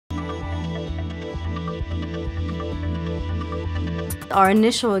Our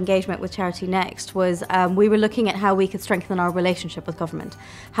initial engagement with Charity Next was we were looking at how we could strengthen our relationship with government,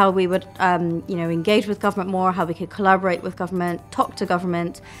 how we would engage with government more, how we could collaborate with government, talk to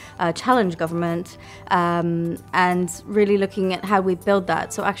government, challenge government, and really looking at how we build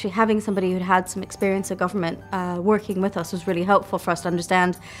that. So actually having somebody who'd had some experience of government working with us was really helpful for us to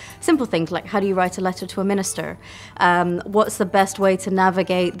understand simple things like how do you write a letter to a minister, what's the best way to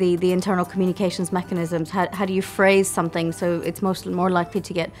navigate the internal communications mechanisms, how do you phrase something so it's more likely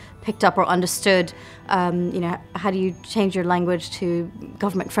to get picked up or understood, how do you change your language to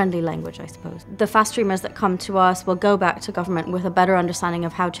government-friendly language, I suppose. The fast streamers that come to us will go back to government with a better understanding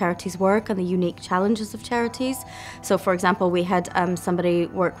of how charities work and the unique challenges of charities. So for example, we had somebody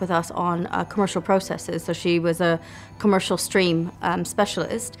work with us on commercial processes, so she was a commercial stream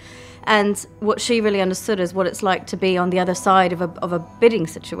specialist. And what she really understood is what it's like to be on the other side of a bidding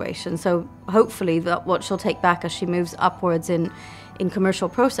situation. So hopefully what she'll take back as she moves upwards in commercial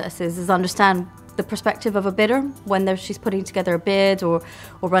processes is understand the perspective of a bidder when she's putting together a bid or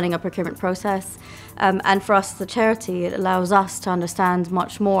running a procurement process. And for us, the charity, it allows us to understand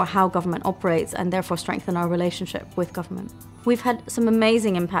much more how government operates and therefore strengthen our relationship with government. We've had some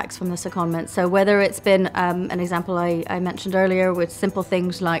amazing impacts from the secondment. So whether it's been an example I mentioned earlier with simple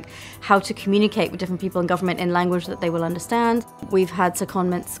things like how to communicate with different people in government in language that they will understand. We've had two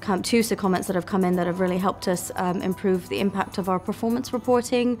secondments that have come in that have really helped us improve the impact of our performance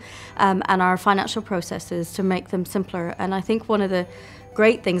reporting and our financial processes to make them simpler. And I think one of the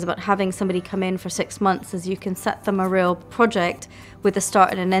great things about having somebody come in for 6 months is you can set them a real project with a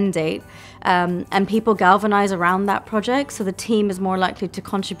start and an end date, and people galvanize around that project, so the team is more likely to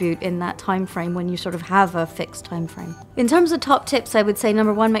contribute in that time frame when you sort of have a fixed time frame. In terms of top tips, I would say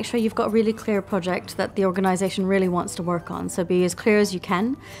number one, make sure you've got a really clear project that the organization really wants to work on, so be as clear as you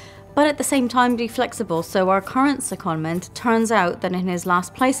can. But at the same time, be flexible. So our current secondment, turns out that in his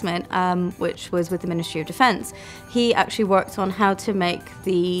last placement, which was with the Ministry of Defence, he actually worked on how to make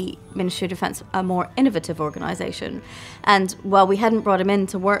the Ministry of Defence a more innovative organisation. And while we hadn't brought him in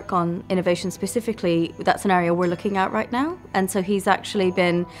to work on innovation specifically, that's an area we're looking at right now. And so he's actually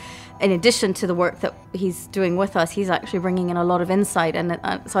been, in addition to the work that he's doing with us, he's actually bringing in a lot of insight. And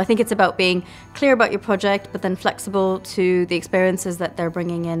so I think it's about being clear about your project, but then flexible to the experiences that they're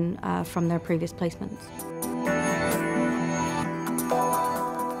bringing in from their previous placements.